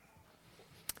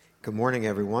Good morning,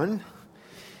 everyone.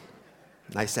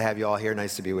 Nice to have you all here.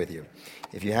 Nice to be with you.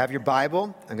 If you have your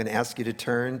Bible, I'm going to ask you to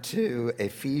turn to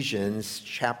Ephesians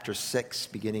chapter 6,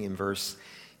 beginning in verse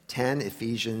 10,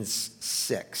 Ephesians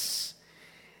 6.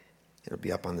 It'll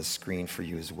be up on the screen for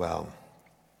you as well.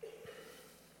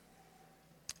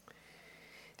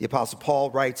 The Apostle Paul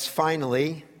writes,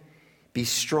 "Finally, be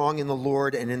strong in the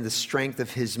Lord and in the strength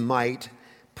of his might.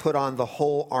 Put on the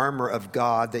whole armor of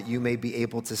God that you may be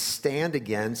able to stand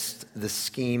against the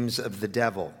schemes of the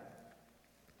devil.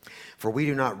 For we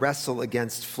do not wrestle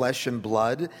against flesh and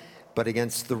blood, but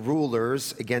against the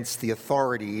rulers, against the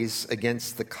authorities,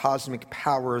 against the cosmic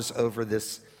powers over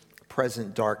this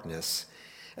present darkness,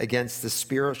 against the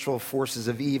spiritual forces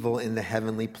of evil in the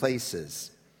heavenly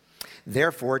places.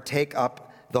 Therefore, take up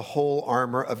the whole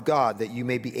armor of God, that you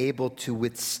may be able to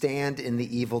withstand in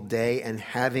the evil day, and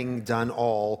having done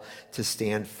all, to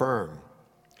stand firm.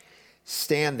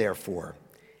 Stand therefore,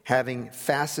 having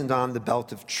fastened on the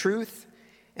belt of truth,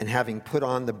 and having put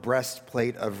on the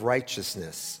breastplate of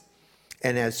righteousness,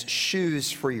 and as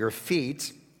shoes for your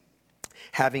feet,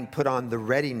 having put on the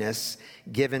readiness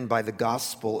given by the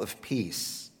gospel of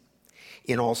peace.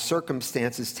 In all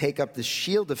circumstances, take up the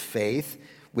shield of faith,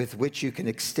 with which you can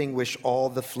extinguish all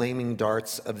the flaming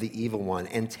darts of the evil one,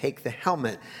 and take the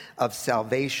helmet of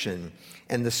salvation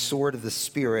and the sword of the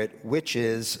Spirit, which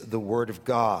is the word of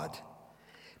God,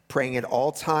 praying at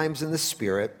all times in the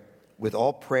Spirit with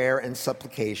all prayer and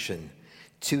supplication.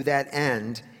 To that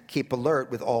end, keep alert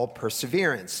with all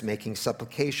perseverance, making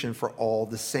supplication for all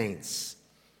the saints,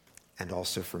 and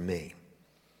also for me,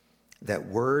 that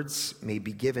words may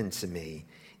be given to me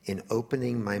in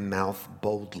opening my mouth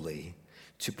boldly,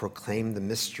 to proclaim the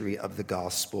mystery of the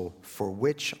gospel, for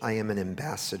which I am an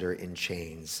ambassador in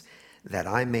chains, that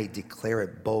I may declare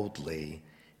it boldly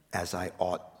as I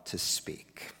ought to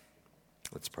speak."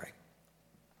 Let's pray.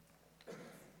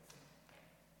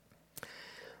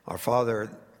 Our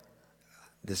Father,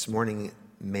 this morning,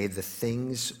 may the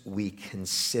things we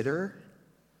consider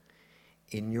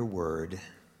in your word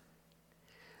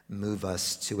move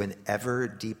us to an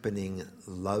ever-deepening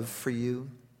love for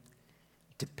you,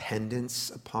 dependence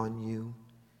upon you,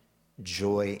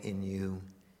 joy in you,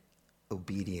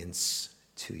 obedience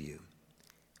to you.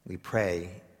 We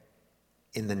pray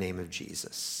in the name of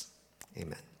Jesus.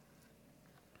 Amen.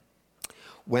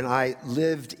 When I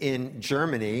lived in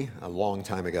Germany a long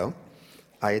time ago,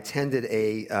 I attended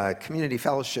a community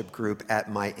fellowship group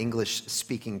at my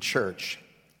English-speaking church.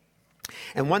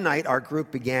 And one night, our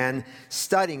group began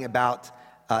studying about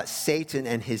Satan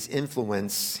and his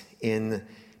influence in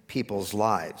people's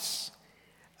lives.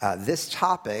 This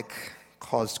topic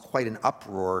caused quite an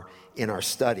uproar in our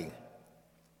study.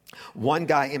 One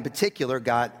guy in particular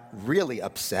got really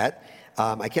upset.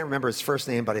 I can't remember his first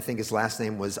name, but I think his last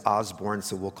name was Osborne,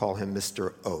 so we'll call him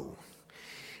Mr. O.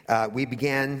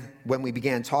 When we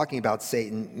began talking about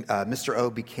Satan, Mr. O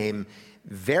became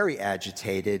very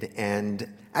agitated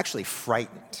and actually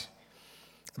frightened,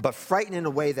 but frightened in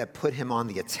a way that put him on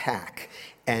the attack.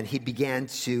 And he began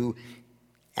to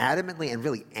adamantly and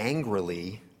really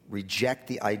angrily reject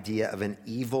the idea of an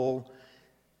evil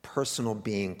personal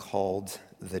being called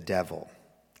the devil.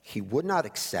 He would not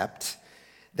accept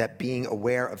that being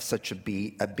aware of such a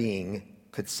being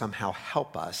could somehow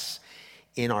help us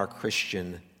in our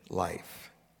Christian life.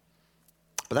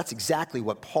 But that's exactly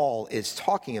what Paul is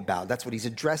talking about. That's what he's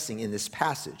addressing in this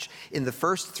passage. In the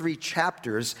first 3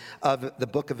 chapters of the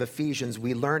book of Ephesians,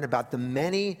 we learn about the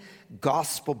many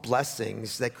gospel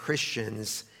blessings that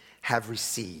Christians have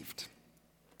received.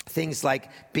 Things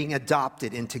like being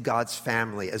adopted into God's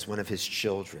family as one of his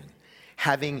children,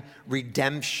 having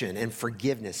redemption and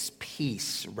forgiveness,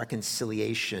 peace,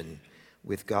 reconciliation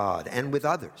with God and with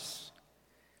others,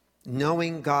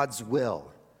 knowing God's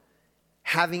will,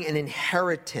 having an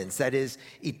inheritance that is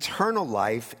eternal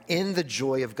life in the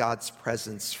joy of God's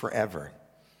presence forever.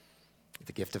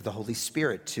 The gift of the Holy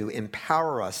Spirit to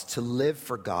empower us to live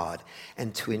for God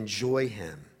and to enjoy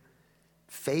him.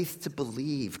 Faith to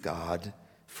believe God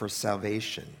for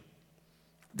salvation.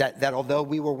 That although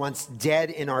we were once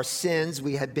dead in our sins,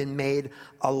 we had been made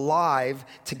alive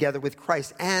together with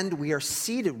Christ, and we are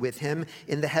seated with him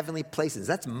in the heavenly places.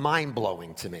 That's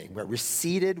mind-blowing to me. We're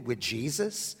seated with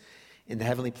Jesus in the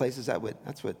heavenly places.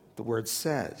 That's what the word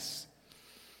says.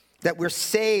 That we're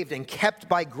saved and kept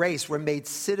by grace. We're made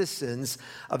citizens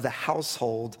of the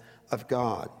household of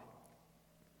God.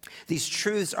 These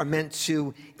truths are meant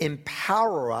to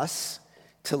empower us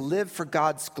to live for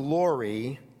God's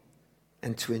glory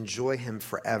and to enjoy him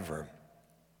forever.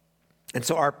 And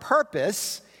so our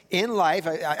purpose in life,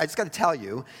 I just got to tell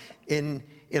you, in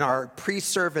in our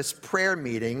pre-service prayer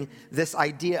meeting this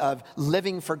idea of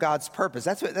living for God's purpose.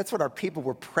 That's what our people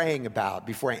were praying about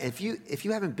before. If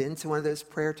you haven't been to one of those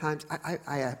prayer times,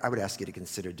 I would ask you to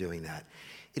consider doing that.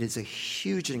 It is a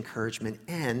huge encouragement,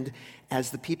 and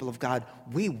as the people of God,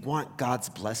 we want God's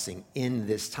blessing in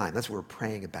this time. That's what we're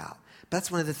praying about. But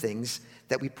that's one of the things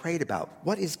that we prayed about.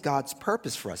 What is God's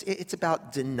purpose for us? It's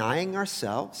about denying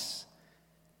ourselves,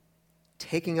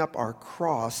 taking up our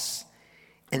cross,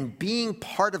 and being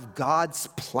part of God's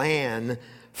plan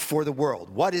for the world.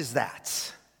 What is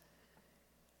that?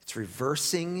 It's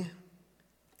reversing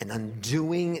and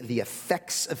undoing the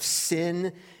effects of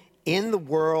sin in the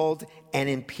world and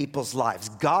in people's lives.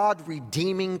 God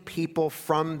redeeming people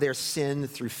from their sin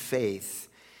through faith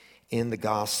in the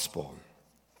gospel.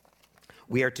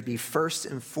 We are to be first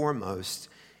and foremost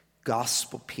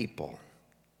gospel people.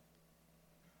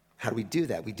 How do we do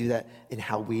that? We do that in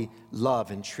how we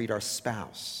love and treat our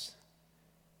spouse.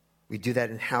 We do that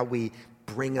in how we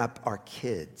bring up our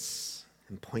kids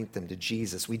and point them to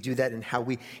Jesus. We do that in how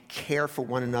we care for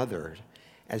one another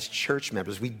as church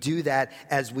members. We do that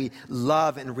as we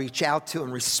love and reach out to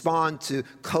and respond to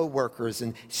coworkers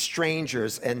and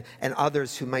strangers and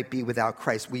others who might be without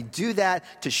Christ. We do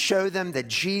that to show them that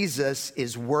Jesus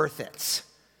is worth it,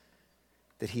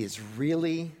 that he is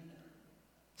really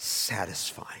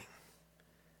satisfying,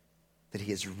 that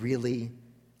he is really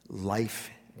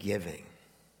life-giving.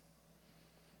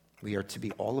 We are to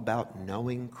be all about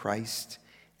knowing Christ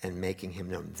and making him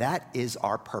known. That is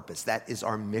our purpose. That is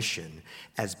our mission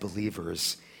as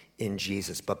believers in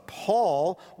Jesus. But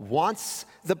Paul wants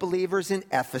the believers in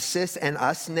Ephesus and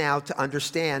us now to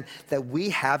understand that we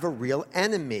have a real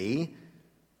enemy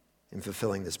in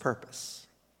fulfilling this purpose.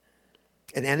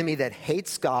 An enemy that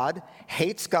hates God,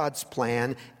 hates God's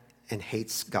plan, and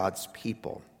hates God's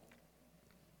people.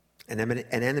 An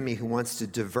enemy who wants to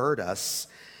divert us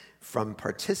from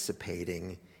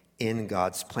participating in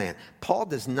God's plan. Paul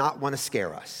does not want to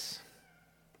scare us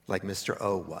like Mr.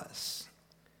 O was.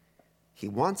 He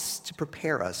wants to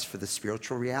prepare us for the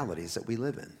spiritual realities that we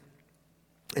live in.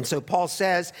 And so Paul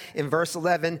says in verse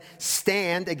 11,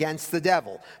 stand against the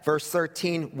devil. Verse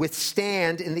 13,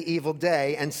 withstand in the evil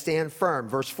day and stand firm.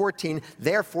 Verse 14,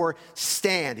 therefore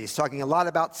stand. He's talking a lot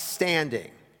about standing.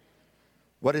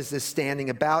 What is this standing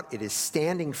about? It is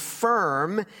standing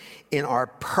firm in our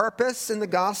purpose in the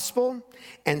gospel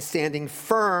and standing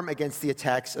firm against the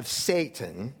attacks of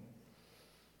Satan,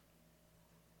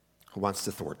 who wants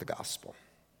to thwart the gospel.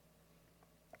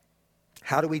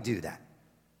 How do we do that?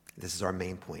 This is our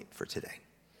main point for today.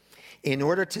 In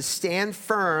order to stand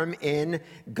firm in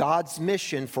God's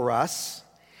mission for us,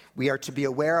 we are to be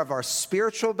aware of our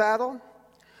spiritual battle,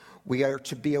 we are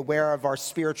to be aware of our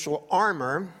spiritual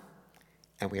armor,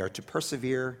 and we are to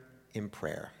persevere in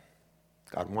prayer.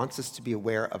 God wants us to be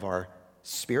aware of our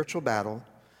spiritual battle,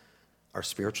 our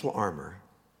spiritual armor,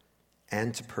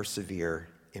 and to persevere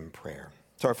in prayer.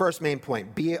 So our first main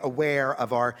point, be aware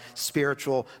of our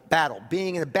spiritual battle.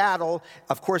 Being in a battle,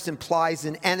 of course, implies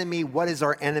an enemy. What is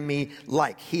our enemy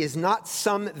like? He is not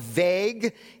some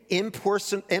vague,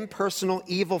 impersonal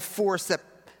evil force that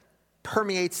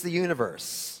permeates the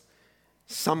universe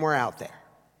somewhere out there.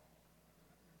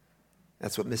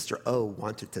 That's what Mr. O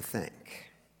wanted to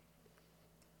think.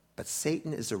 But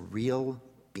Satan is a real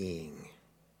being.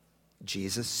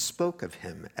 Jesus spoke of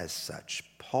him as such.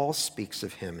 Paul speaks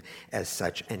of him as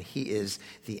such, and he is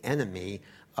the enemy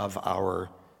of our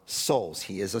souls.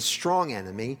 He is a strong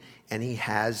enemy, and he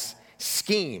has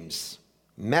schemes,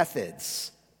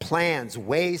 methods, plans,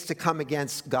 ways to come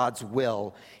against God's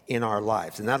will in our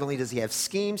lives. And not only does he have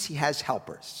schemes, he has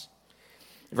helpers.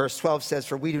 Verse 12 says,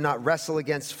 for we do not wrestle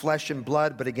against flesh and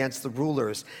blood, but against the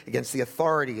rulers, against the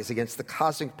authorities, against the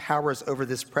cosmic powers over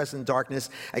this present darkness,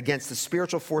 against the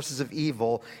spiritual forces of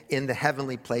evil in the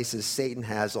heavenly places. Satan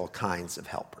has all kinds of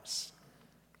helpers.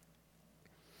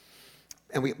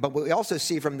 But we also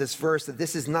see from this verse that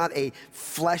this is not a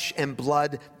flesh and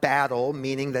blood battle,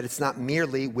 meaning that it's not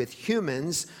merely with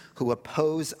humans who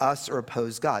oppose us or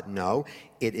oppose God. No,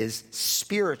 it is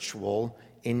spiritual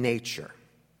in nature.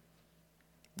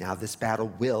 Now, this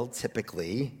battle will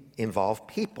typically involve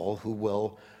people who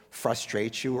will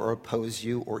frustrate you or oppose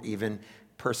you or even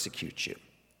persecute you.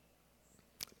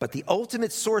 But the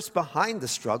ultimate source behind the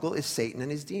struggle is Satan and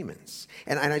his demons.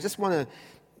 And I just want to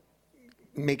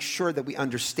make sure that we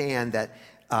understand that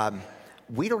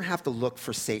we don't have to look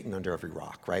for Satan under every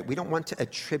rock, right? We don't want to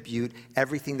attribute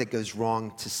everything that goes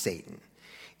wrong to Satan.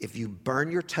 If you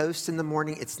burn your toast in the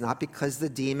morning, it's not because the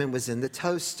demon was in the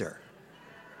toaster.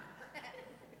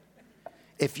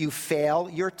 If you fail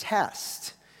your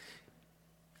test,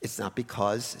 It's not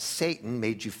because Satan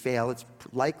made you fail. It's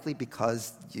likely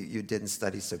because you didn't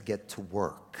study, so get to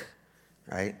work,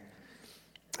 right?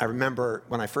 I remember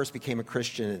when I first became a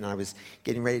Christian and I was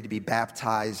getting ready to be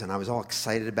baptized and I was all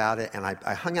excited about it, and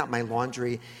I hung out my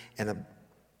laundry and a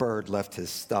bird left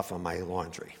his stuff on my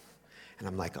laundry. And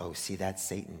I'm like, oh, see, that's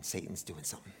Satan. Satan's doing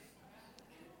something.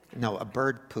 No, a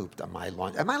bird pooped on my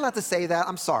laundry. Am I allowed to say that?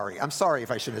 I'm sorry if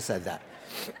I should have said that.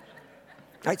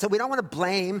 Right, so we don't want to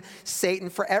blame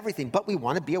Satan for everything, but we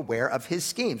want to be aware of his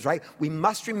schemes, right? We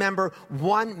must remember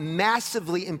one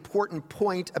massively important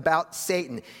point about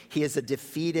Satan. He is a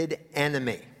defeated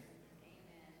enemy.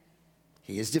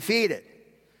 He is defeated.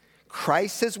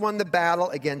 Christ has won the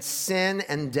battle against sin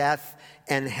and death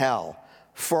and hell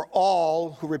for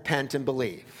all who repent and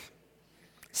believe.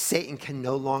 Satan can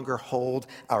no longer hold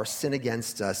our sin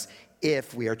against us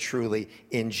if we are truly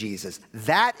in Jesus.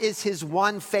 That is his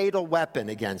one fatal weapon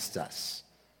against us.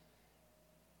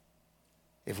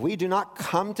 If we do not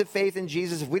come to faith in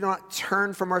Jesus, if we do not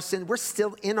turn from our sin, we're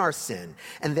still in our sin.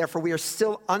 And therefore, we are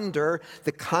still under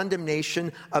the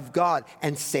condemnation of God.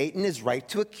 And Satan is right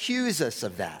to accuse us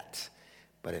of that.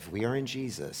 But if we are in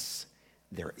Jesus,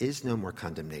 there is no more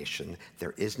condemnation.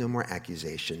 There is no more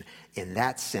accusation. In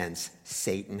that sense,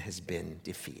 Satan has been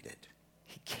defeated.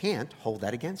 He can't hold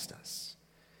that against us.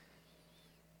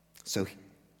 So,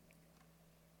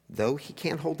 though he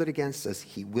can't hold it against us,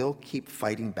 he will keep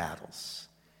fighting battles,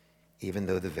 even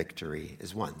though the victory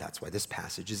is won. That's why this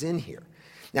passage is in here.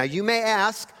 Now, you may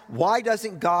ask, why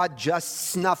doesn't God just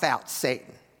snuff out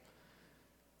Satan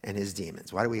and his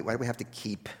demons? Why do we have to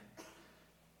keep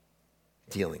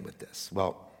dealing with this?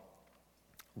 Well,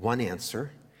 one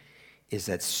answer is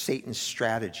that Satan's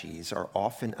strategies are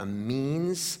often a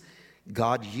means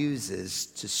God uses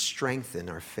to strengthen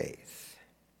our faith.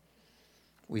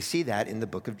 We see that in the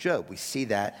book of Job. We see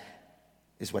that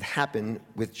is what happened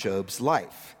with Job's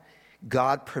life.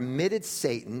 God permitted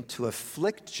Satan to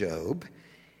afflict Job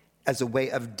as a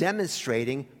way of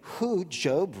demonstrating who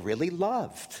Job really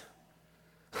loved,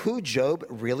 who Job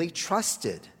really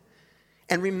trusted.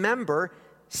 And remember,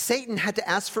 Satan had to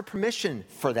ask for permission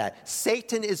for that.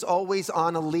 Satan is always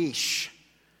on a leash.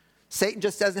 Satan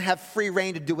just doesn't have free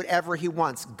rein to do whatever he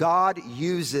wants. God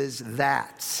uses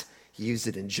that. He used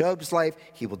it in Job's life.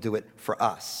 He will do it for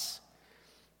us.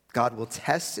 God will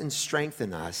test and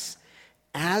strengthen us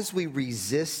as we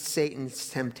resist Satan's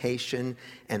temptation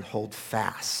and hold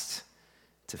fast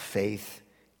to faith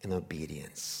and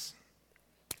obedience.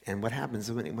 And what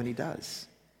happens when he does?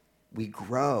 We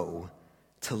grow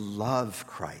to love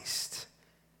Christ,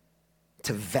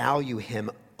 to value him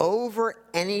over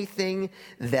anything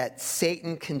that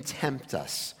Satan can tempt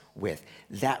us with.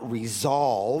 That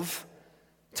resolve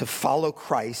to follow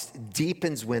Christ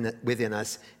deepens within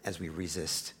us as we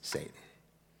resist Satan.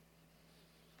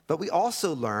 But we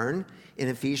also learn in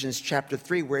Ephesians chapter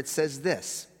 3 where it says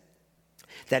this,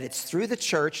 that it's through the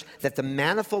church that the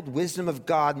manifold wisdom of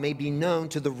God may be known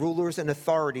to the rulers and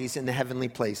authorities in the heavenly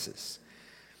places.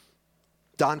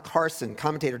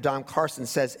 Commentator Don Carson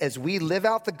says, as we live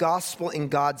out the gospel in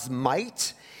God's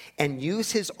might and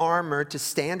use his armor to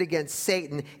stand against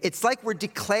Satan, it's like we're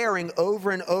declaring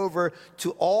over and over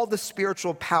to all the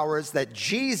spiritual powers that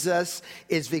Jesus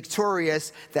is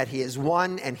victorious, that he has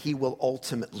won, and he will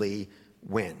ultimately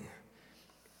win.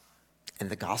 And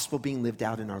the gospel being lived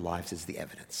out in our lives is the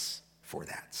evidence for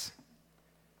that.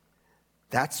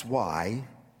 That's why,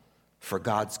 for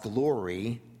God's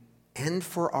glory and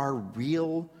for our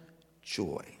real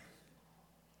joy,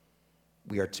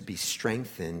 we are to be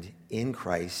strengthened in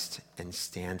Christ and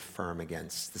stand firm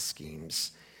against the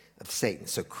schemes of Satan.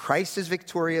 So Christ is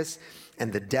victorious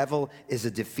and the devil is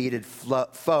a defeated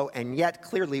foe, and yet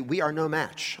clearly we are no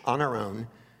match on our own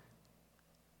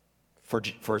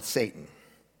for Satan.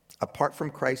 Apart from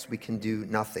Christ, we can do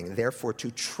nothing. Therefore, to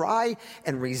try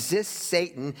and resist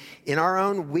Satan in our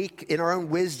own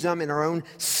wisdom, in our own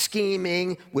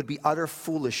scheming, would be utter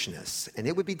foolishness, and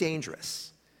it would be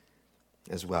dangerous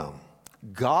as well.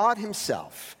 God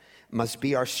himself must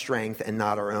be our strength and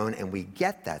not our own, and we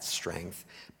get that strength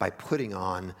by putting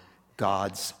on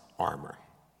God's armor.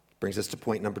 Brings us to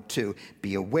point number 2,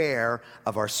 be aware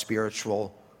of our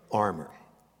spiritual armor.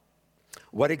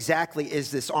 What exactly is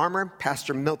this armor?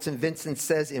 Pastor Milton Vincent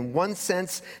says, in one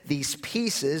sense, these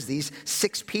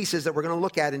 6 pieces that we're going to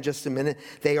look at in just a minute,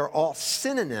 they are all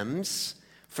synonyms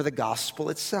for the gospel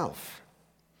itself.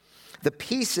 The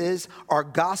pieces are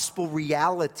gospel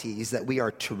realities that we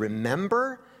are to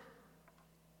remember,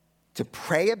 to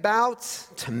pray about,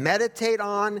 to meditate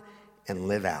on, and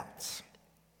live out.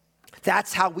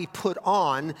 That's how we put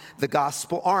on the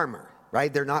gospel armor.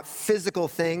 right? They're not physical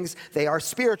things. They are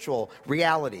spiritual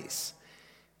realities.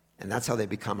 And that's how they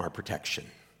become our protection.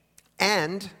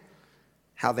 And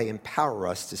how they empower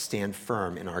us to stand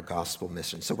firm in our gospel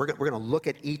mission. So we're going to look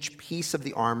at each piece of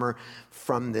the armor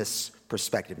from this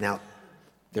perspective. Now,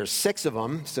 there's 6 of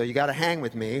them, so you got to hang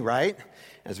with me, right?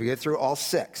 As we go through all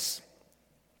 6.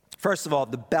 First of all,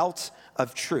 the belt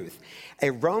of truth.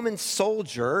 A Roman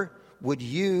soldier would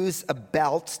use a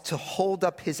belt to hold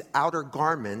up his outer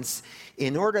garments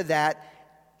in order that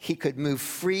he could move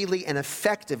freely and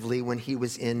effectively when he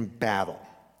was in battle.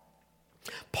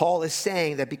 Paul is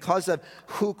saying that because of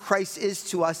who Christ is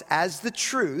to us as the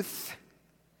truth,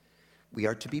 we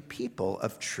are to be people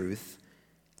of truth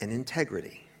and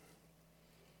integrity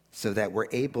so that we're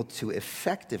able to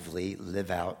effectively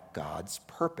live out God's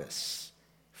purpose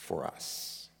for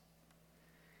us.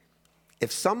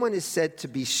 If someone is said to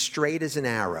be straight as an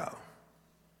arrow,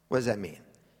 what does that mean?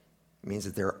 It means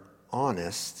that they're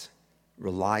honest,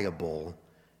 reliable,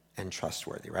 and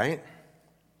trustworthy, right?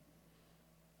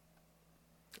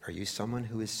 Are you someone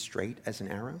who is straight as an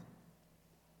arrow?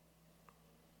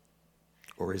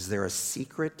 Or is there a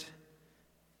secret,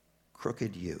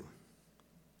 crooked you?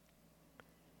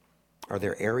 Are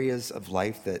there areas of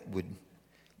life that would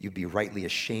you be rightly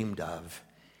ashamed of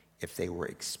if they were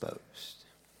exposed?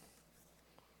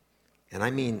 And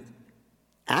I mean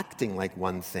acting like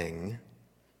one thing,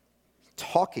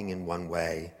 talking in one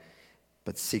way,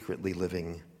 but secretly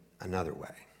living another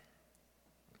way.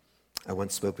 I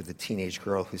once spoke with a teenage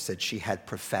girl who said she had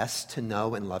professed to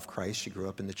know and love Christ. She grew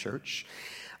up in the church.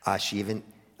 She even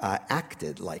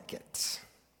acted like it,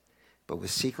 but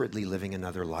was secretly living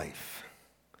another life,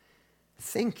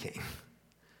 thinking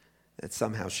that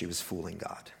somehow she was fooling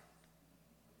God.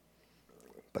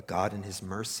 But God in his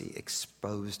mercy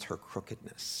exposed her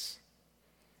crookedness,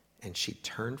 and she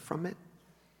turned from it,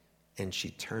 and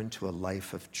she turned to a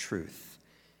life of truth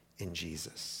in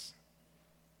Jesus.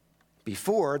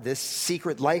 Before, this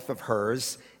secret life of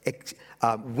hers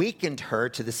weakened her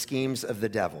to the schemes of the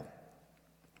devil.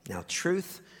 Now,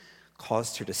 truth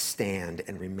caused her to stand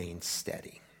and remain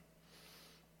steady.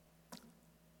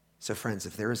 So, friends,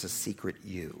 if there is a secret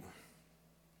you,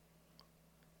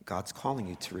 God's calling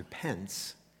you to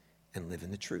repent and live in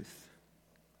the truth.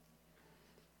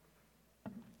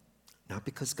 Not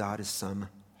because God is some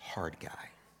hard guy.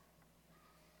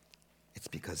 It's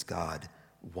because God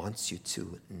wants you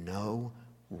to know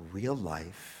real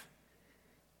life,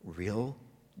 real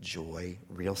joy,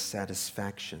 real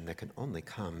satisfaction that can only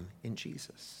come in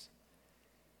Jesus.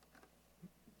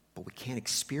 But we can't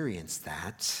experience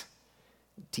that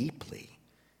deeply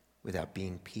without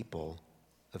being people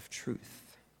of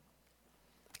truth.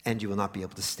 And you will not be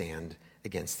able to stand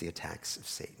against the attacks of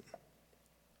Satan.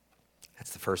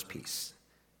 That's the first piece.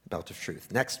 Belt of truth.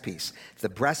 Next piece, the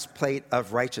breastplate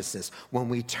of righteousness. When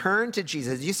we turn to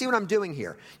Jesus, do you see what I'm doing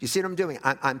here? You see what I'm doing?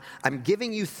 I'm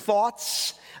giving you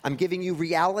thoughts. I'm giving you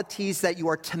realities that you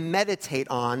are to meditate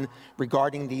on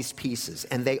regarding these pieces.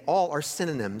 And they all are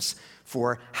synonyms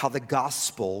for how the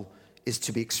gospel is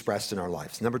to be expressed in our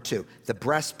lives. Number 2, the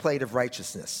breastplate of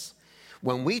righteousness.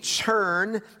 When we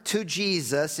turn to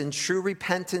Jesus in true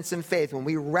repentance and faith, when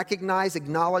we recognize,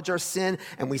 acknowledge our sin,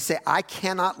 and we say, I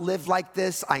cannot live like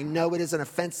this, I know it is an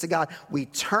offense to God, we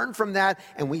turn from that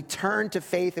and we turn to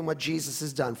faith in what Jesus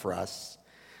has done for us.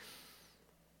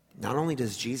 Not only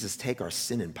does Jesus take our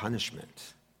sin and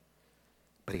punishment,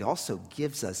 but he also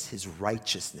gives us his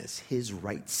righteousness, his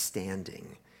right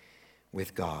standing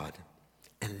with God.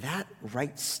 And that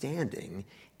right standing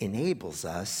enables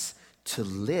us to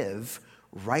live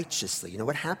righteously. You know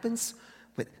what happens?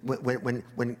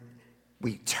 When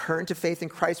we turn to faith in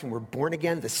Christ, when we're born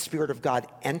again, the Spirit of God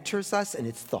enters us, and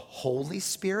it's the Holy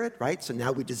Spirit, right? So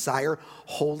now we desire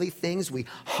holy things. We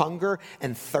hunger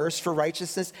and thirst for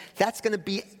righteousness. That's going to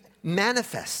be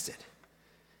manifested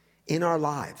in our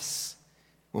lives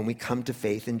when we come to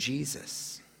faith in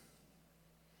Jesus.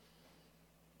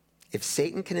 If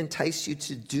Satan can entice you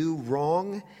to do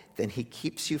wrong, then he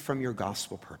keeps you from your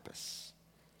gospel purpose.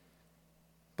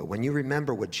 But when you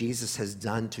remember what Jesus has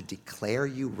done to declare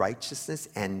you righteousness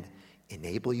and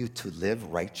enable you to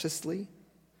live righteously,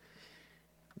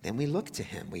 then we look to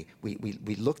him.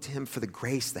 We look to him for the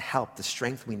grace, the help, the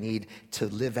strength we need to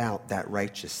live out that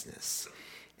righteousness.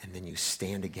 And then you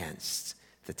stand against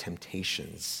the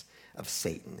temptations of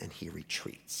Satan and he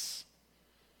retreats.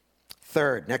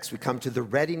 Third, next we come to the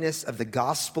readiness of the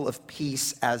gospel of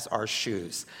peace as our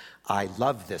shoes. I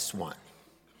love this one.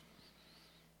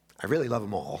 I really love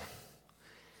them all,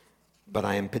 but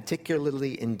I am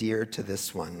particularly endeared to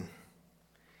this one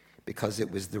because it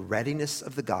was the readiness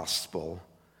of the gospel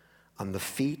on the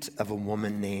feet of a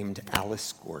woman named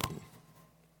Alice Gordon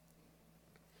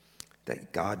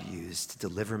that God used to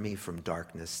deliver me from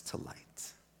darkness to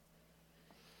light.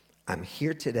 I'm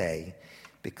here today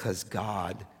because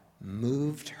God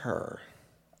moved her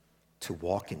to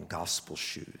walk in gospel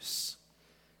shoes,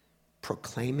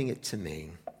 proclaiming it to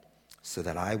me so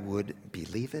that I would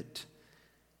believe it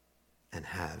and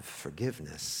have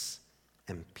forgiveness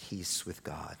and peace with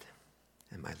God.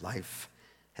 And my life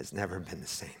has never been the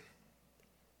same.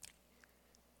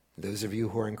 Those of you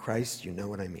who are in Christ, you know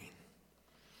what I mean.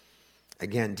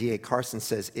 Again, D.A. Carson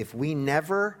says, if we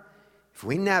never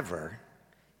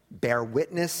bear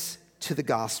witness to the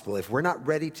gospel, if we're not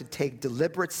ready to take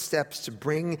deliberate steps to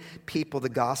bring people the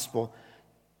gospel,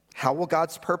 how will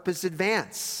God's purpose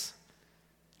advance?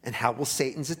 And how will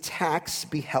Satan's attacks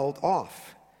be held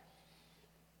off?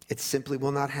 It simply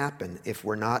will not happen if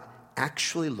we're not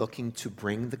actually looking to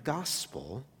bring the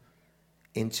gospel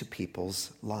into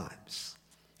people's lives.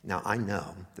 Now, I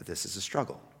know that this is a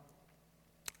struggle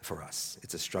for us.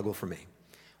 It's a struggle for me.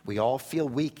 We all feel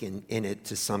weak in it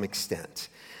to some extent.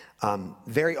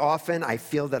 Very often, I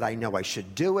feel that I know I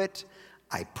should do it.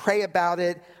 I pray about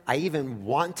it. I even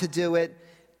want to do it.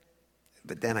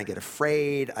 But then I get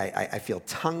afraid. I feel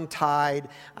tongue-tied.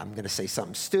 I'm going to say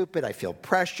something stupid. I feel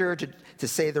pressure to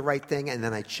say the right thing, and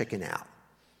then I chicken out.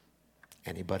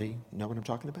 Anybody know what I'm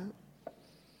talking about?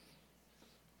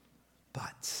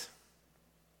 But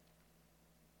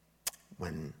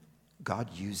when God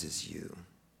uses you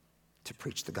to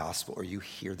preach the gospel, or you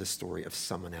hear the story of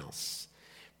someone else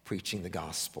preaching the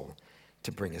gospel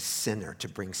to bring a sinner, to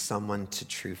bring someone to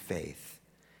true faith,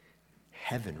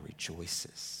 heaven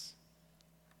rejoices,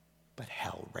 but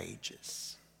hell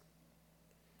rages.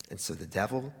 And so the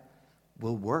devil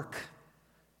will work.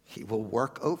 He will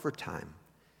work overtime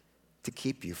to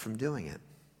keep you from doing it.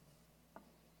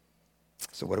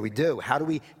 So what do we do? How do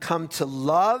we come to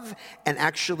love and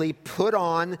actually put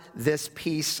on this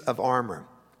piece of armor?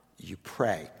 You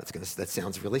pray. That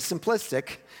sounds really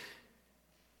simplistic,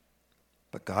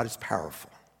 but God is powerful.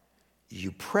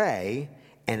 You pray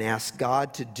and ask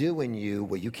God to do in you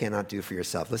what you cannot do for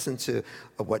yourself. Listen to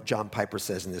what John Piper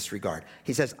says in this regard.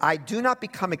 He says, I do not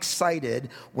become excited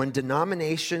when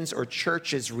denominations or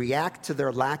churches react to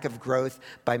their lack of growth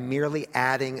by merely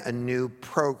adding a new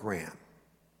program.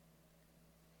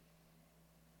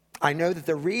 I know that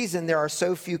the reason there are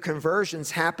so few conversions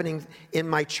happening in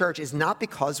my church is not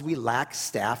because we lack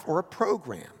staff or a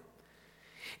program.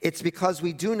 It's because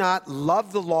we do not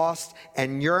love the lost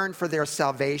and yearn for their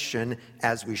salvation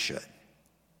as we should.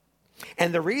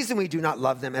 And the reason we do not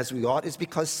love them as we ought is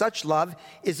because such love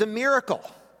is a miracle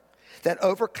that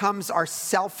overcomes our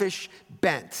selfish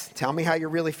bent. Tell me how you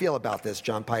really feel about this,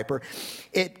 John Piper.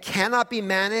 It cannot be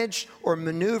managed or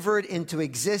maneuvered into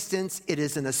existence. It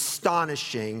is an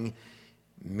astonishing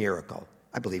miracle.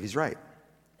 I believe he's right.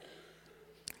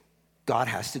 God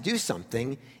has to do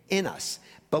something in us,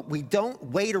 but we don't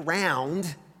wait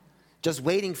around just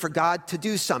waiting for God to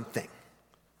do something,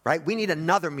 right? We need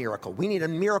another miracle. We need a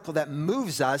miracle that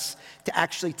moves us to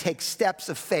actually take steps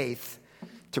of faith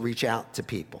to reach out to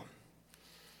people.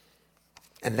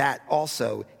 And that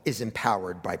also is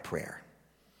empowered by prayer.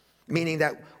 Meaning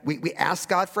that we ask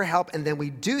God for help and then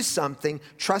we do something,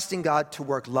 trusting God to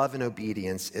work love and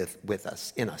obedience with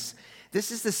us, in us. This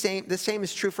is the same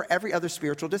is true for every other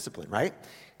spiritual discipline, right?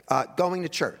 Going to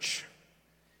church.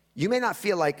 You may not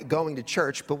feel like going to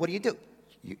church, but what do?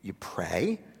 You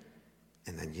pray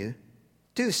and then you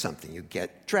do something. You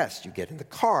get dressed, you get in the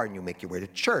car and you make your way to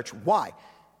church. Why?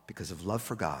 Because of love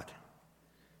for God.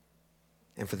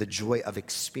 And for the joy of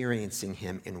experiencing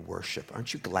him in worship.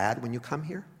 Aren't you glad when you come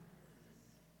here?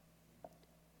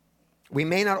 We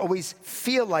may not always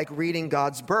feel like reading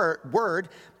God's word,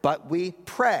 but we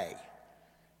pray.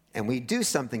 And we do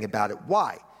something about it.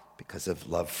 Why? Because of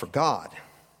love for God.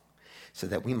 So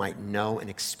that we might know and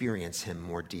experience him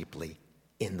more deeply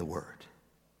in the word.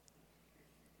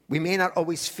 We may not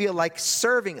always feel like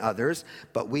serving others,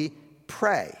 but we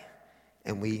pray.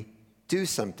 And we do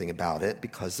something about it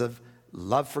because of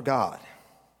love for God.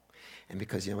 And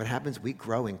because you know what happens? We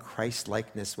grow in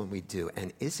Christ-likeness when we do.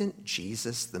 And isn't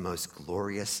Jesus the most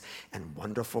glorious and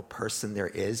wonderful person there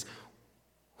is?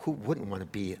 Who wouldn't want to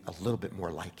be a little bit more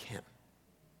like him?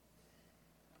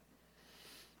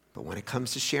 But when it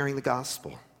comes to sharing the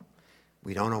gospel,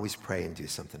 we don't always pray and do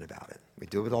something about it. We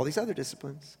do it with all these other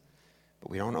disciplines, but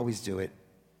we don't always do it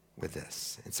with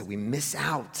this. And so we miss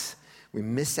out. We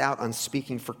miss out on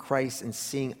speaking for Christ and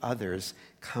seeing others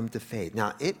come to faith.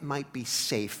 Now, it might be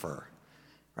safer,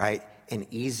 right, and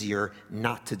easier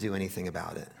not to do anything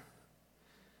about it.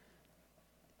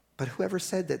 But whoever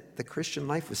said that the Christian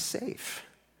life was safe?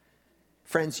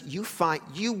 Friends,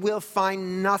 you will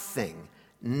find nothing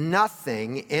in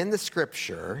the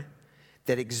Scripture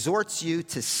that exhorts you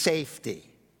to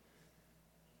safety.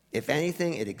 If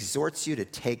anything, it exhorts you to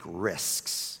take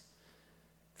risks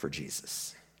for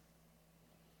Jesus.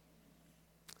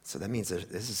 So that means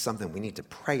that this is something we need to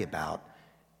pray about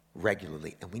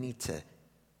regularly, and we need to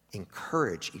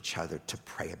encourage each other to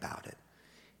pray about it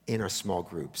in our small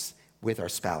groups, with our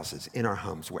spouses, in our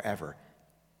homes, wherever.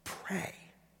 Pray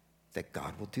that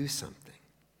God will do something.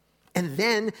 And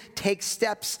then take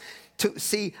steps to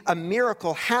see a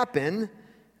miracle happen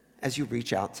as you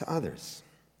reach out to others.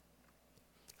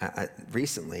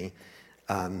 Recently,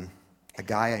 a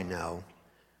guy I know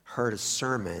heard a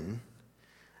sermon,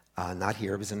 not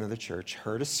here, it was in another church,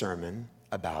 heard a sermon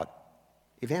about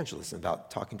evangelism,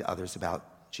 about talking to others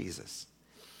about Jesus.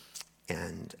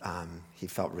 And he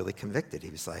felt really convicted.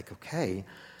 He was like, okay,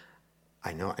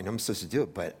 I know I'm supposed to do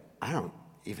it, but I don't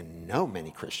even know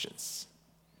many Christians,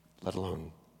 let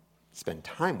alone spend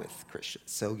time with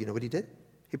Christians. So you know what he did?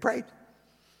 He prayed.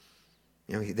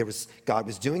 God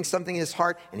was doing something in his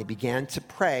heart, and he began to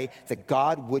pray that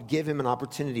God would give him an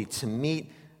opportunity to meet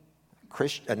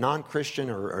a non-Christian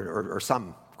or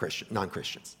some Christian,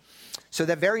 non-Christians. So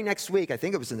that very next week, I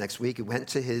think it was the next week, he went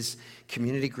to his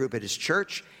community group at his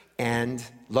church, and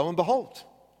lo and behold,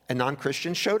 a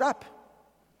non-Christian showed up,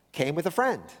 came with a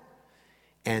friend.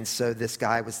 And so this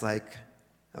guy was like,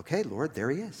 okay, Lord, there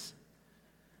he is.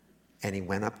 And he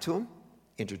went up to him,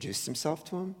 introduced himself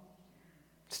to him,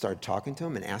 started talking to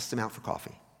him, and asked him out for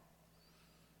coffee.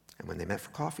 And when they met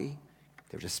for coffee,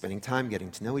 they were just spending time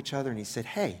getting to know each other. And he said,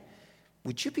 hey,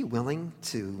 would you be willing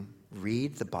to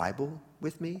read the Bible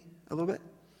with me a little bit?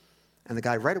 And the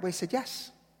guy right away said,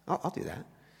 yes, I'll do that.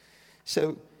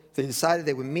 So they decided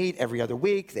they would meet every other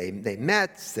week. They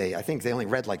met. I think they only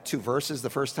read like 2 verses the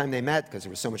first time they met because there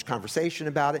was so much conversation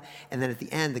about it. And then at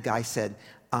the end, the guy said,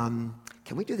 can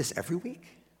we do this every week?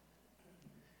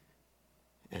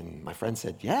 And my friend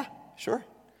said, yeah, sure.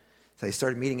 So they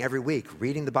started meeting every week,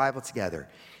 reading the Bible together.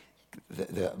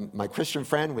 My Christian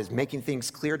friend was making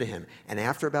things clear to him. And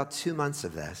after about 2 months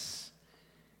of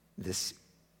this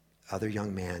other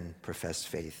young man professed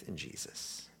faith in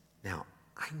Jesus. Now,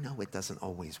 I know it doesn't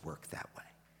always work that way.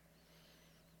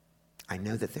 I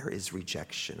know that there is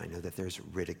rejection. I know that there's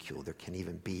ridicule. There can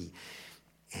even be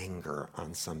anger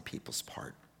on some people's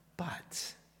part.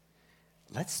 But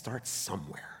let's start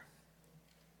somewhere.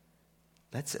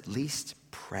 Let's at least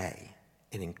pray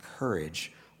and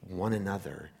encourage one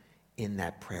another in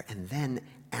that prayer. And then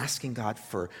asking God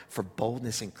for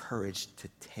boldness and courage to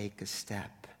take a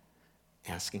step.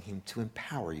 Asking him to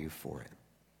empower you for it.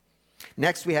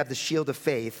 Next, we have the shield of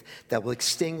faith that will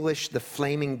extinguish the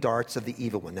flaming darts of the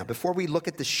evil one. Now, before we look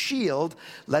at the shield,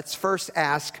 let's first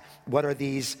ask, what are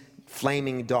these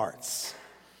flaming darts?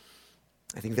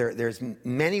 I think there's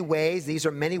many ways. These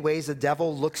are many ways the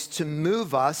devil looks to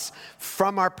move us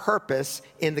from our purpose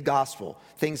in the gospel.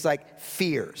 Things like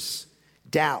fears,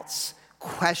 doubts,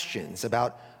 questions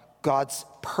about God's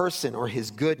person or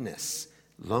his goodness,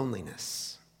 loneliness,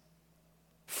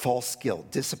 false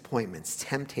guilt, disappointments,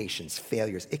 temptations,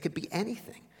 failures. It could be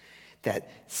anything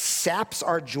that saps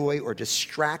our joy or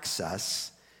distracts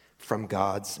us from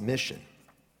God's mission.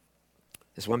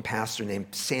 There's one pastor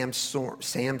named Sam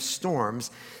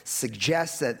Storms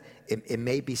suggests that it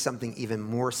may be something even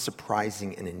more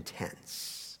surprising and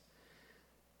intense.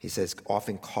 He says,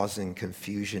 often causing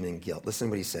confusion and guilt. Listen to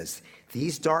what he says.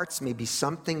 These darts may be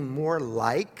something more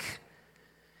like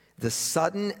the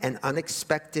sudden and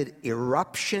unexpected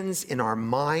eruptions in our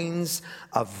minds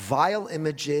of vile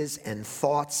images and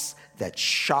thoughts that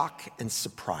shock and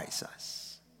surprise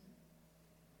us.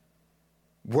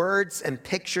 Words and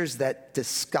pictures that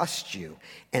disgust you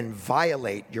and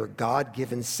violate your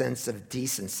God-given sense of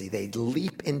decency. They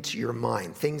leap into your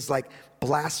mind. Things like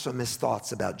blasphemous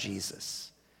thoughts about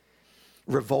Jesus,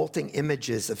 revolting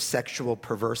images of sexual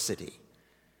perversity,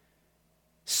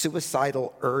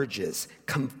 suicidal urges,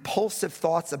 compulsive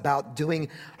thoughts about doing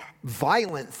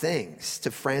violent things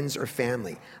to friends or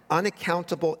family,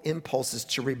 unaccountable impulses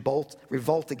to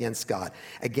revolt against God,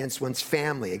 against one's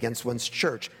family, against one's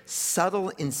church, subtle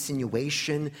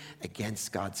insinuation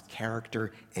against God's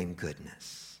character and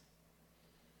goodness.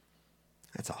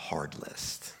 That's a hard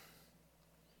list.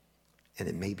 And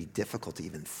it may be difficult to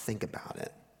even think about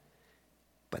it,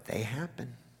 but they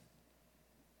happen.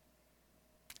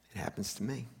 It happens to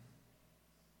me.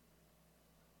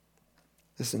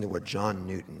 Listen to what John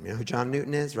Newton, you know who John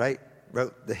Newton is, right?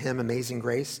 Wrote the hymn Amazing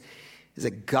Grace. He's a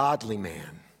godly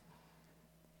man,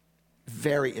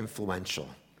 very influential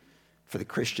for the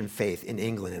Christian faith in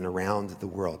England and around the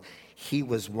world. He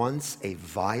was once a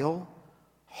vile,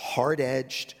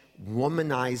 hard-edged,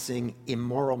 womanizing,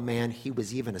 immoral man. He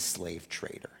was even a slave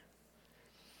trader.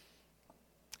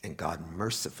 And God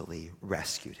mercifully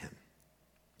rescued him.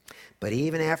 But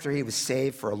even after he was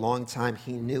saved for a long time,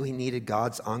 he knew he needed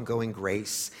God's ongoing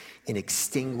grace in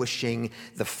extinguishing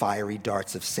the fiery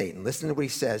darts of Satan. Listen to what he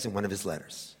says in one of his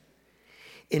letters.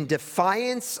 In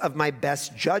defiance of my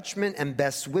best judgment and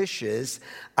best wishes,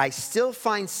 I still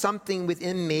find something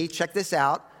within me, check this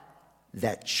out,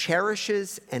 that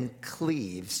cherishes and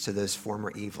cleaves to those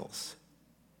former evils,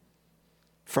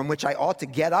 from which I ought to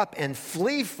get up and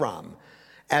flee from,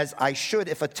 as I should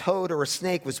if a toad or a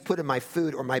snake was put in my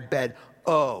food or my bed.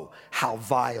 Oh, how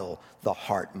vile the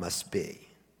heart must be.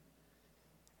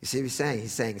 You see what he's saying?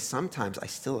 He's saying sometimes I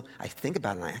think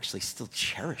about it and I actually still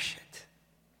cherish it.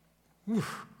 Whew.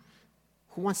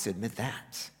 Who wants to admit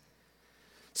that?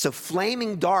 So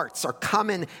flaming darts are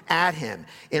coming at him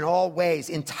in all ways,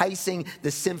 enticing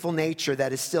the sinful nature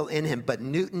that is still in him. But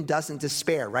Newton doesn't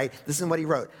despair, right? Listen to what he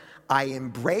wrote. I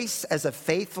embrace as a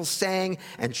faithful saying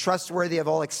and trustworthy of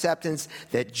all acceptance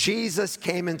that Jesus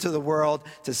came into the world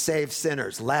to save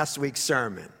sinners. Last week's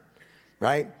sermon,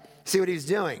 right? See what he's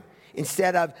doing?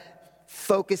 Instead of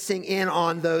focusing in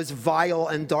on those vile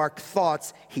and dark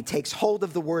thoughts, he takes hold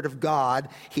of the word of God.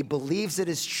 He believes it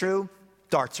is true.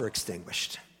 Darts are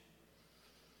extinguished.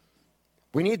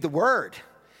 We need the word.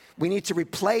 We need to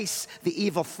replace the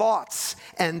evil thoughts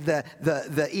and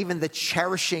even the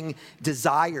cherishing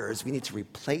desires. We need to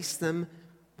replace them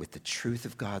with the truth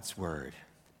of God's word.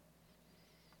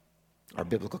 Our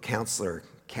biblical counselor,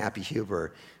 Cappy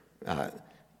Huber,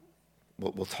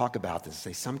 we'll talk about this.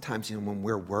 Say sometimes, when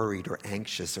we're worried or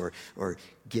anxious or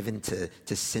given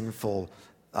to sinful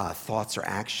thoughts or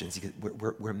actions,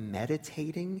 we're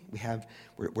meditating.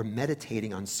 We're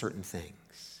meditating on certain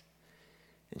things,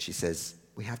 and she says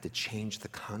we have to change the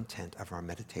content of our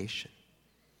meditation.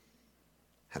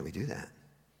 How do we do that?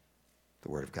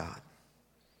 The Word of God.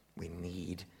 We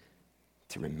need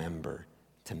to remember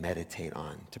to meditate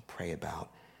on, to pray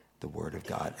about the Word of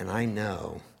God. And I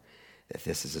know that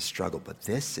this is a struggle, but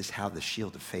this is how the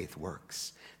shield of faith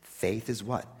works. Faith is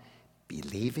what?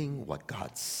 Believing what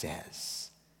God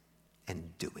says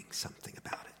and doing something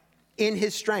about it. In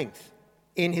his strength,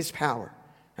 in his power,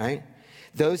 right?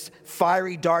 Those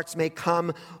fiery darts may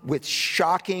come with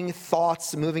shocking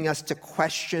thoughts, moving us to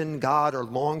question God or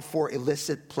long for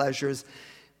illicit pleasures,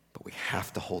 but we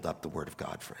have to hold up the word of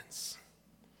God, friends.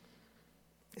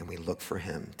 And we look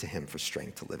to him for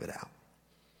strength to live it out.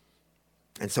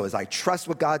 And so as I trust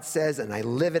what God says and I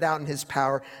live it out in his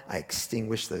power, I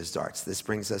extinguish those darts. This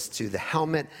brings us to the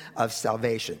helmet of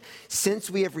salvation. Since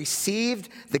we have received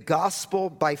the gospel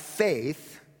by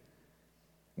faith,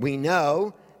 we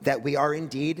know that we are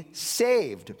indeed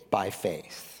saved by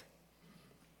faith.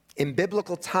 In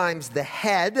biblical times, the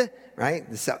head, right?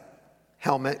 The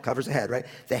helmet covers the head, right?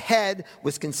 The head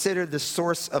was considered the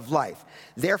source of life.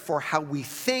 Therefore, how we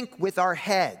think with our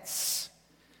heads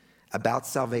about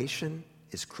salvation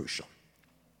is crucial.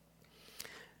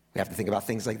 We have to think about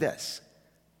things like this.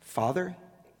 Father,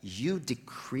 you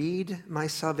decreed my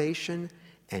salvation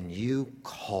and you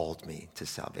called me to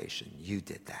salvation. You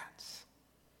did that.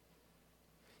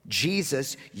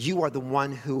 Jesus, you are the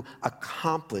one who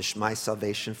accomplished my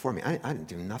salvation for me. I didn't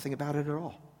do nothing about it at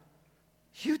all.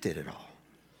 You did it all.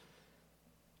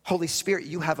 Holy Spirit,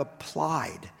 you have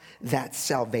applied that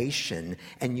salvation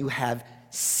and you have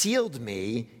sealed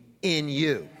me in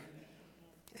you.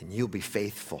 And you'll be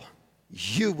faithful.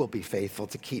 You will be faithful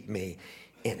to keep me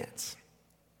in it.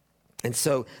 And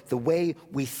so the way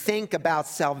we think about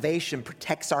salvation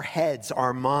protects our heads,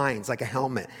 our minds like a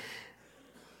helmet,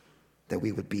 that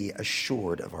we would be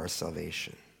assured of our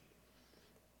salvation.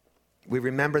 We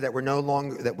remember that we're no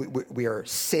longer, that we are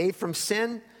saved from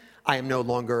sin. I am no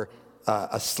longer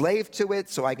a slave to it,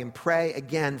 so I can pray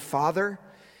again, Father,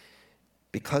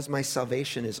 because my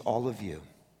salvation is all of you,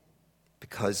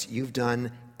 because you've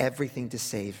done everything to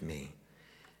save me,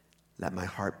 let my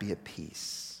heart be at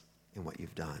peace in what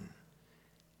you've done,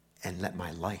 and let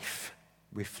my life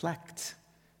reflect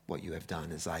what you have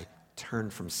done as I turn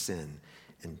from sin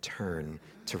and turn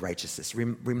to righteousness.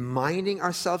 Reminding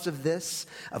ourselves of this,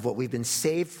 of what we've been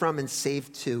saved from and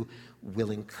saved to, will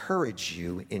encourage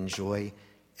you in joy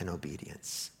and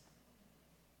obedience.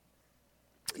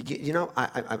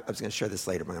 I was going to share this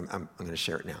later, but I'm going to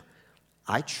share it now.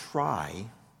 I try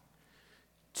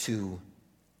to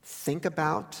think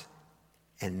about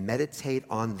and meditate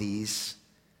on these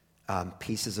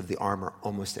pieces of the armor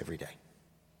almost every day.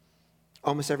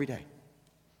 Almost every day.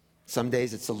 Some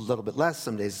days it's a little bit less,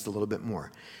 some days it's a little bit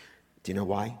more. Do you know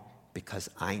why? Because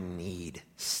I need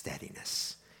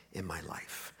steadiness in my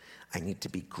life. I need to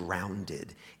be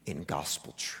grounded in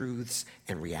gospel truths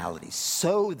and realities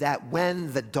so that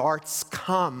when the darts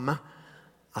come,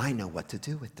 I know what to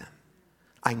do with them.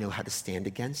 I know how to stand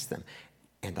against them.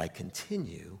 And I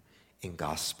continue in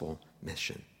gospel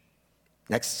mission.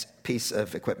 Next piece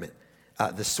of equipment,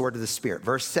 the sword of the Spirit.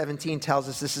 Verse 17 tells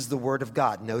us this is the word of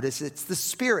God. Notice it's the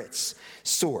Spirit's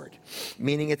sword,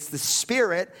 meaning it's the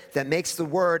Spirit that makes the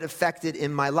word effective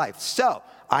in my life. So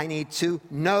I need to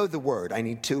know the word. I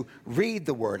need to read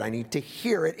the word. I need to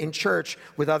hear it in church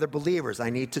with other believers. I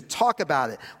need to talk about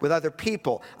it with other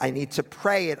people. I need to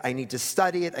pray it. I need to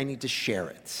study it. I need to share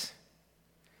it.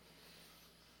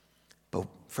 But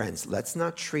friends, let's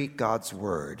not treat God's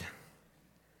word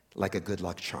like a good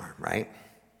luck charm, right?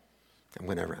 I'm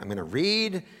going to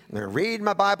read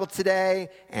my Bible today,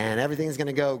 and everything's going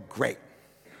to go great.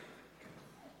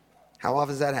 How often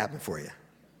does that happen for you?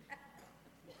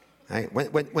 Right?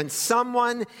 When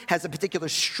someone has a particular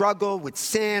struggle with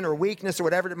sin or weakness or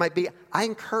whatever it might be, I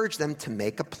encourage them to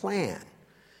make a plan.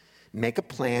 Make a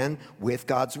plan with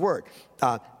God's word.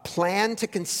 Plan to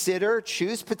consider,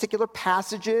 choose particular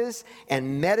passages,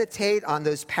 and meditate on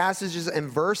those passages and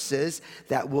verses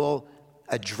that will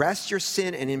address your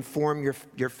sin and inform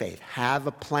your faith. Have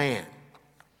a plan.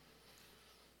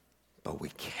 But we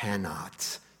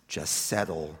cannot just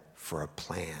settle for a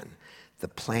plan. The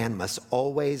plan must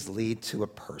always lead to a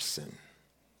person.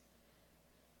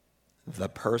 The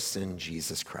person,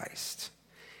 Jesus Christ.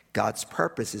 God's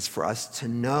purpose is for us to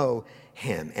know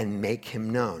him and make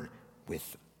him known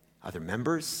with other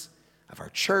members of our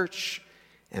church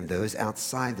and those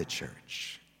outside the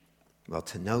church. Well,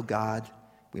 to know God,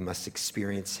 we must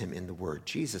experience him in the Word.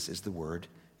 Jesus is the Word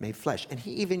made flesh. And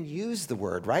he even used the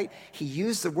Word, right? He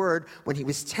used the Word when he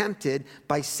was tempted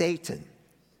by Satan,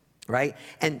 right?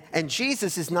 And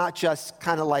Jesus is not just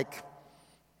kind of like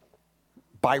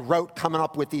by rote coming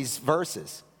up with these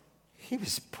verses. He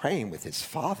was praying with his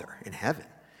Father in heaven.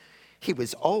 He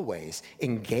was always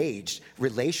engaged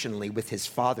relationally with his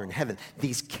Father in heaven.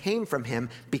 These came from him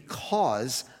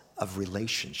because of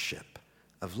relationship,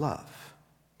 of love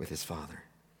with his Father.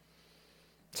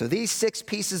 So these 6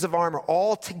 pieces of armor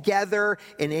all together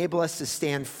enable us to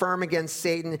stand firm against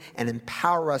Satan and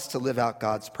empower us to live out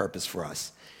God's purpose for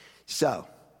us. So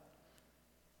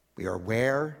we are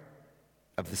aware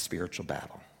of the spiritual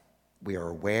battle. We are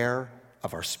aware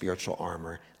of our spiritual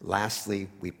armor. Lastly,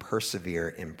 we persevere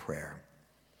in prayer.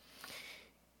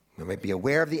 We might be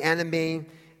aware of the enemy,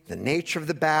 the nature of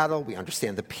the battle. We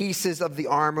understand the pieces of the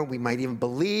armor. We might even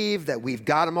believe that we've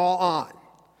got them all on.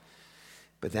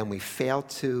 But then we fail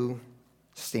to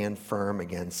stand firm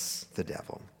against the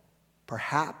devil.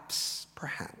 Perhaps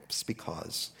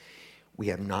because we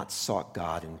have not sought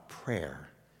God in prayer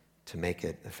to make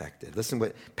it effective. Listen to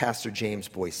what Pastor James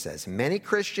Boyce says. Many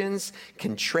Christians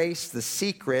can trace the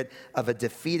secret of a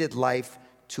defeated life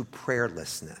to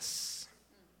prayerlessness.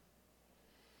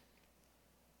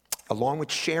 Along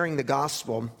with sharing the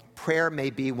gospel, prayer may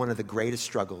be one of the greatest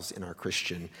struggles in our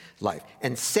Christian life.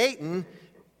 And Satan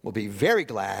will be very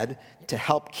glad to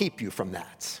help keep you from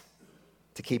that,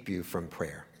 to keep you from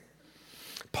prayer.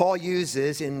 Paul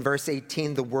uses in verse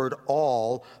 18 the word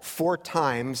all 4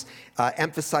 times,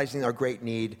 emphasizing our great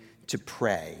need to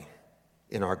pray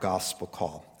in our gospel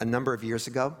call. A number of years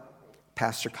ago,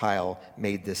 Pastor Kyle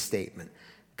made this statement: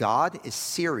 God is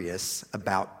serious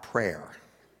about prayer.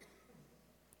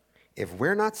 If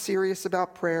we're not serious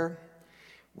about prayer,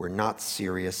 we're not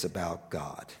serious about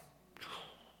God.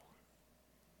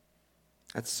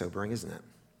 That's sobering, isn't it?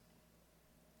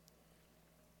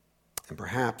 And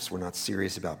perhaps we're not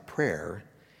serious about prayer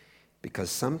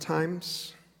because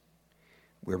sometimes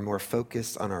we're more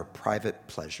focused on our private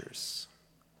pleasures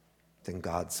than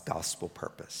God's gospel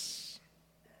purpose.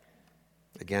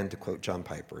 Again, to quote John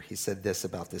Piper, he said this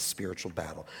about this spiritual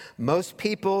battle: most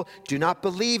people do not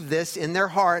believe this in their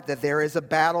heart, that there is a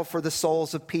battle for the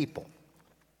souls of people.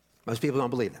 Most people don't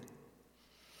believe that.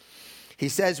 He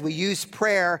says we use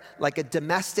prayer like a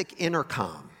domestic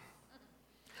intercom,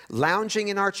 lounging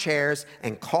in our chairs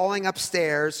and calling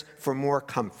upstairs for more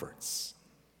comforts.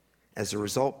 As a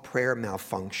result, prayer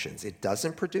malfunctions. It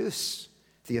doesn't produce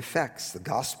the effects, the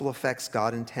gospel effects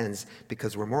God intends,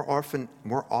 because we're more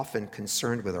often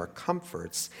concerned with our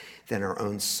comforts than our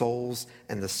own souls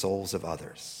and the souls of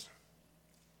others.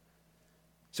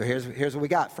 So here's what we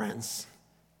got, friends.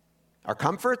 Our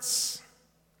comforts,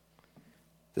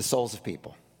 the souls of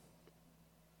people.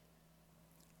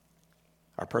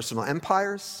 Our personal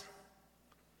empires,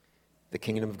 the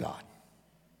kingdom of God.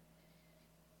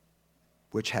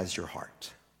 Which has your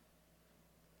heart?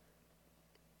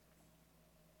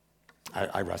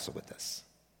 I wrestle with this.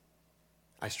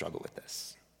 I struggle with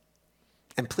this.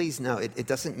 And please know, it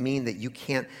doesn't mean that you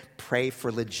can't pray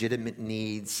for legitimate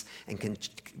needs and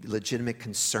legitimate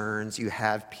concerns. You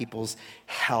have people's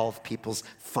health, people's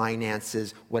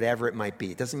finances, whatever it might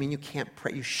be. It doesn't mean you can't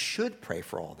pray. You should pray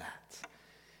for all that.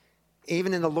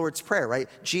 Even in the Lord's Prayer, right?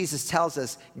 Jesus tells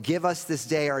us, give us this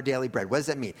day our daily bread. What does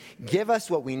that mean? Give us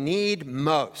what we need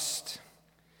most.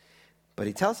 But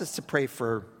he tells us to pray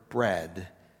for bread,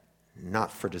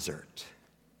 not for dessert.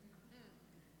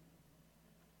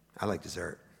 I like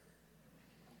dessert.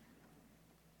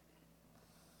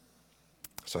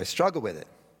 So I struggle with it,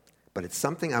 but it's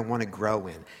something I want to grow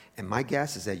in. And my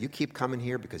guess is that you keep coming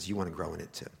here because you want to grow in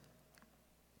it too.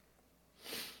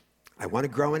 I want to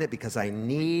grow in it because I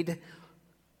need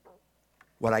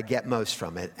what I get most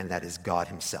from it, and that is God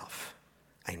himself.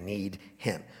 I need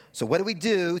him. So what do we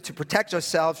do to protect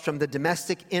ourselves from the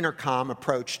domestic intercom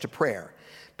approach to prayer?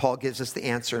 Paul gives us the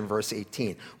answer in verse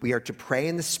 18. We are to pray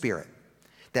in the Spirit.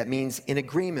 That means in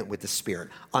agreement with the Spirit,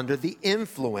 under the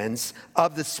influence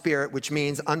of the Spirit, which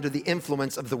means under the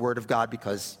influence of the Word of God,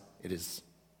 because it is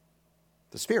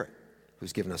the Spirit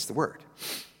who's given us the Word.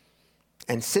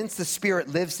 And since the Spirit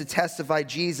lives to testify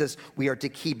Jesus, we are to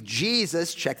keep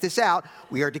Jesus, check this out,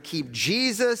 we are to keep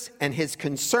Jesus and his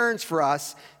concerns for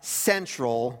us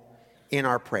central in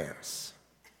our prayers.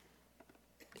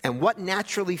 And what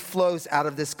naturally flows out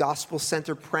of this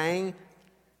gospel-centered praying?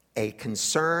 A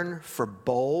concern for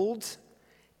bold,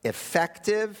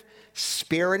 effective,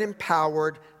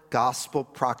 Spirit-empowered gospel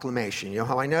proclamation. You know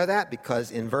how I know that?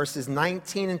 Because in verses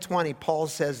 19 and 20, Paul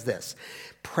says this,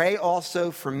 pray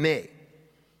also for me,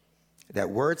 that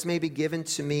words may be given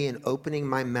to me in opening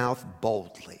my mouth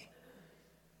boldly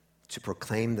to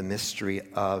proclaim the mystery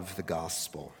of the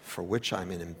gospel, for which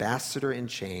I'm an ambassador in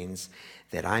chains,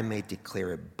 that I may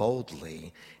declare it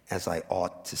boldly as I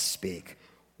ought to speak.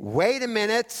 Wait a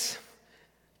minute.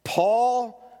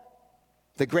 Paul,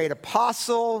 the great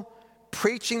apostle,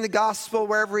 preaching the gospel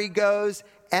wherever he goes,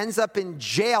 ends up in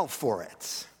jail for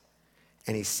it.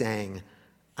 And he's saying,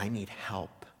 I need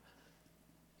help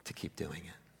to keep doing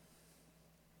it.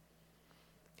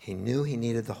 He knew he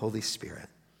needed the Holy Spirit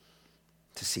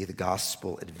to see the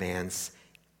gospel advance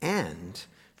and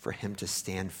for him to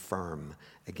stand firm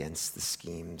against the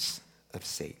schemes of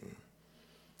Satan.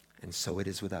 And so it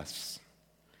is with us.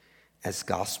 As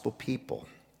gospel people,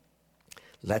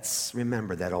 let's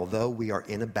remember that although we are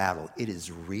in a battle, it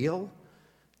is real,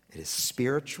 it is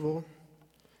spiritual,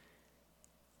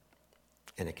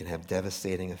 and it can have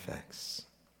devastating effects.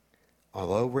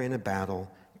 Although we're in a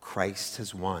battle, Christ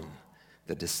has won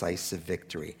the decisive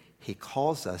victory. He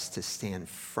calls us to stand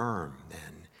firm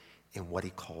then in what he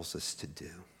calls us to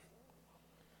do.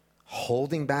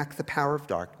 Holding back the power of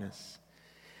darkness,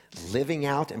 living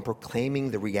out and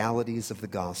proclaiming the realities of the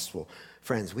gospel.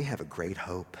 Friends, we have a great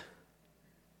hope.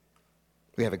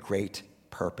 We have a great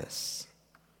purpose.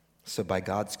 So by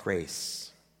God's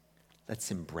grace,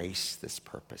 let's embrace this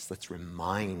purpose. Let's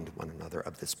remind one another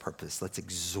of this purpose. Let's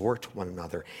exhort one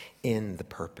another in the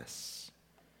purpose.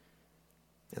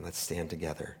 And let's stand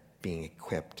together, being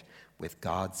equipped with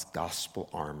God's gospel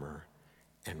armor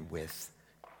and with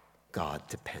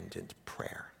God-dependent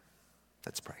prayer.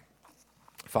 Let's pray.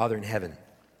 Father in heaven,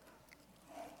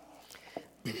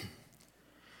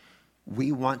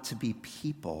 we want to be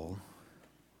people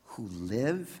who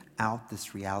live out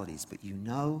these realities, but you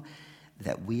know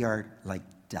that we are like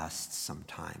dust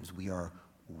sometimes. We are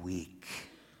weak.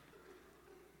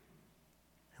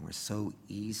 And we're so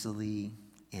easily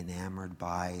enamored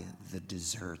by the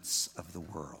desserts of the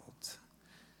world.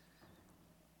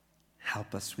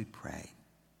 Help us, we pray,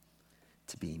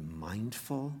 to be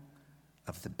mindful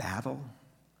of the battle,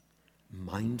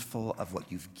 mindful of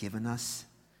what you've given us,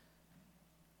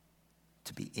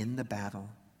 to be in the battle,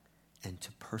 and to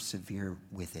persevere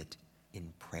with it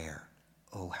in prayer.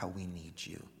 Oh, how we need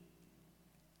you.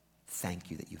 Thank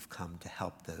you that you've come to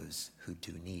help those who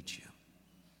do need you.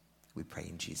 We pray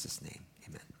in Jesus' name.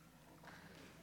 Amen.